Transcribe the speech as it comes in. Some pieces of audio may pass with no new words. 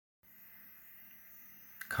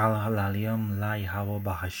Halalalium La Yahweh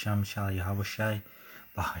Bahasham Shal Yahweh Shai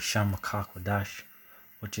Bahasham Makakwadash,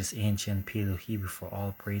 which is ancient Paleo Hebrew for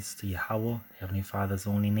all praise to Yahweh, Heavenly Father's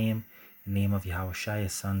only name, the name of Yahweh Shai,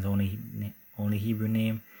 His Son's only Hebrew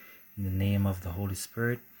name, in the name of the Holy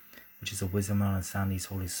Spirit, which is the wisdom and understanding these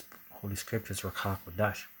holy scriptures,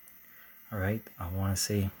 Rakakwadash. Alright, I want to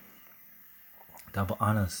say double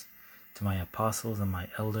honors to my apostles and my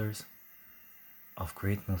elders of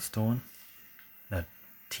Great Millstone that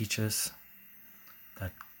teach us,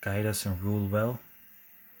 that guide us and rule well,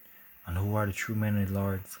 and who are the true men and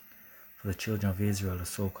lords for the children of Israel, the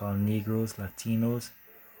so-called Negroes, Latinos,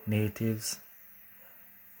 natives,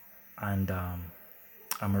 and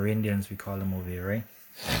Amerindians, we call them over here, right?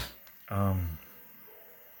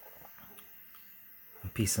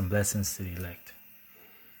 And peace and blessings to the elect.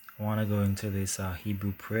 I want to go into this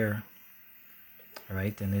Hebrew prayer.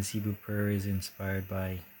 Alright, and this Hebrew prayer is inspired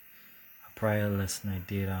by a prior lesson I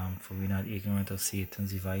did for We Not Ignorant of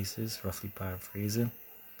Satan's Devices, roughly paraphrasing.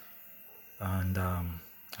 And I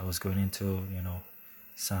was going into,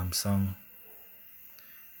 Samsung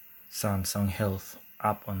Health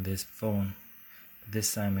app on this phone. But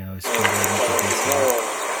this time, it's still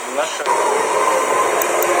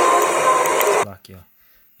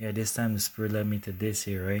this time the Spirit led me to this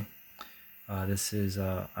here, right? This is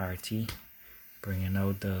RT bringing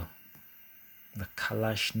out the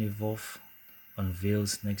Kalashnikov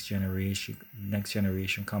unveils next generation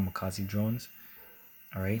kamikaze drones.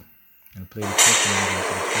 All right, and play the clip.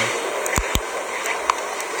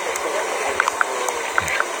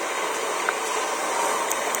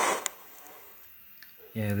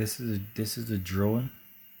 Yeah, this is a drone.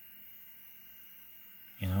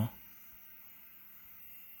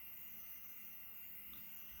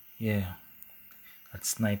 Yeah, got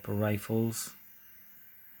sniper rifles.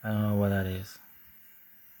 I don't know what that is.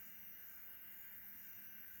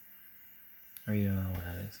 I really don't know what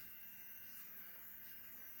that is.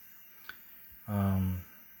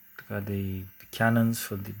 Got the cannons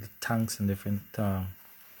for the tanks and different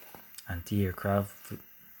anti-aircraft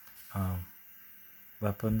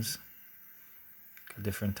weapons. Got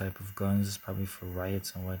different type of guns, probably for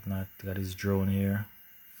riots and whatnot. Got his drone here.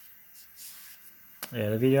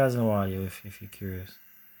 Yeah, the video has no audio if you're curious.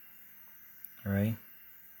 Alright.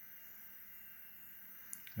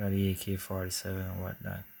 Got the AK-47 and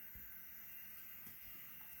whatnot.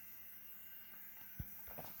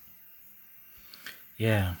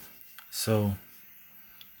 Yeah, so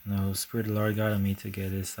Spirit of the Lord God on me to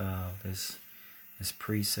get this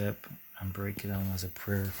precept and break it down as a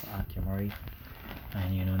prayer for Akim, right?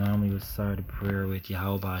 And normally we start the prayer with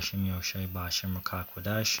Yahweh Ba'ashem Yoshai Ba'ashem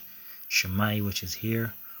Rakakwadash Shemai, which is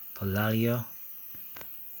here, Palalia,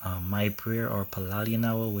 my prayer, or Palalia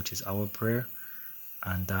Nawa, which is our prayer,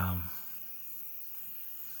 and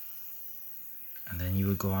then you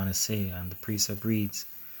would go on to say, and the precept reads,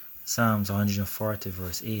 Psalms 140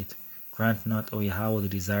 verse 8, grant not, O Yahweh, the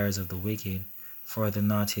desires of the wicked, further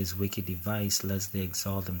not his wicked device, lest they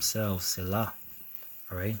exalt themselves, Selah.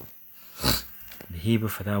 Alright, the Hebrew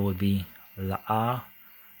for that would be La'ah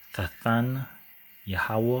Thathan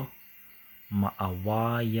Yahweh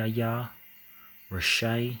Ma'awayaya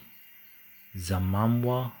Rashai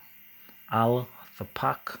Zamamwa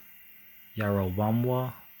Al-Thapak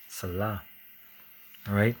Yarawamwa Salah.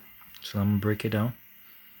 Alright, so I'm gonna break it down.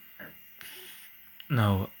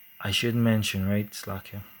 Now, I should mention, right,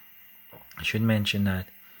 Slakia, I should mention that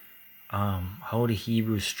how the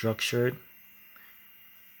Hebrew is structured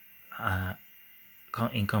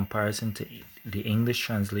in comparison to the English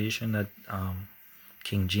translation that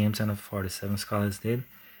King James and the 47 scholars did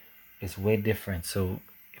is way different. So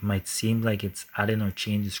it might seem like it's adding or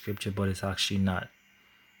changing the scripture, but it's actually not.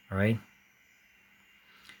 Alright?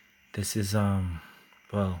 This is a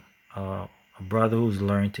brother who's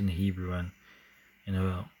learned in Hebrew, and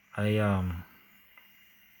I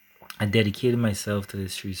dedicated myself to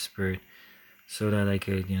this true Spirit so that I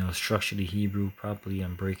could structure the Hebrew properly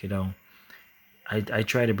and break it down. I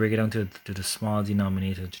try to break it down to the small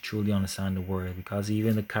denominator to truly understand the word, because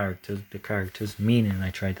even the characters meaning I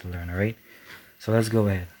try to learn. Alright, so let's go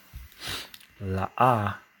ahead.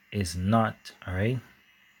 La'ah is not. Alright,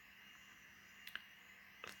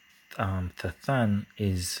 Thathan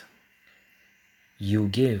is you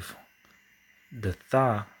give. The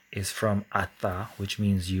Tha is from Atha, which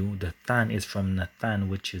means you. The Than is from Nathan,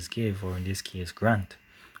 which is give, or in this case grant.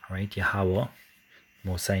 Alright, Yahweh,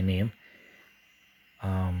 Most High name.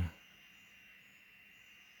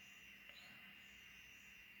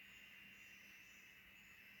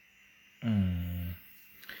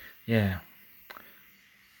 Yeah.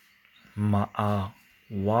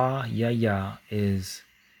 Ma'awayaya is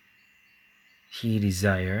he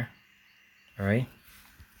desire. Alright?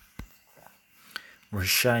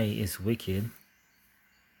 Rashai is wicked.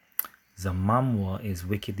 Zamamwa is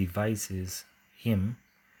wicked devices, him,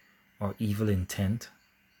 or evil intent,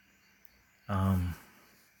 or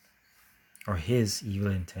his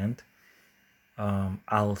evil intent.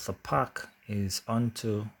 Al-Thapak is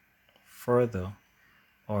unto, further,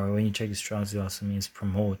 or when you check the Strong's, it also means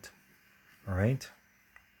promote. Alright?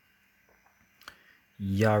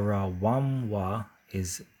 Yarawamwa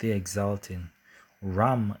is the exalting.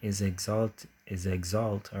 Ram is exalt,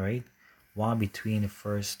 alright? Wa between the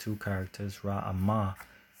first two characters, Ra'ama,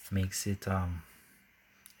 makes it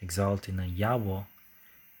exalting. And Yawa,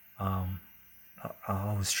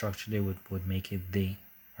 our structure there would make it they,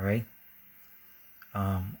 alright?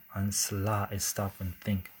 And Selah is stop and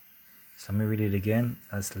think. So let me read it again.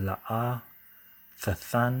 That's La'a,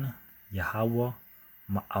 Thathan, Yahweh,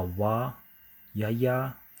 Ma'awa,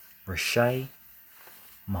 Yaya, Rashai,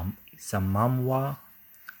 Zamamwa,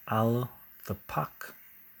 Al-Thapak,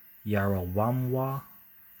 Yarawamwa,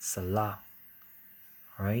 Selah.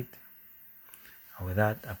 Alright? And with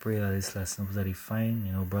that, I pray that this lesson was edifying.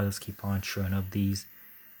 You know, brothers, keep on showing up these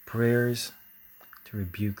prayers to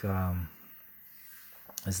rebuke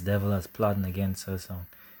this devil that's plotting against us and,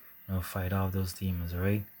 you know, fight off those demons,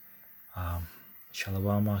 alright?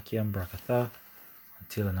 Shalom, Makiam, Brakatha.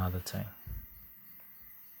 Until another time.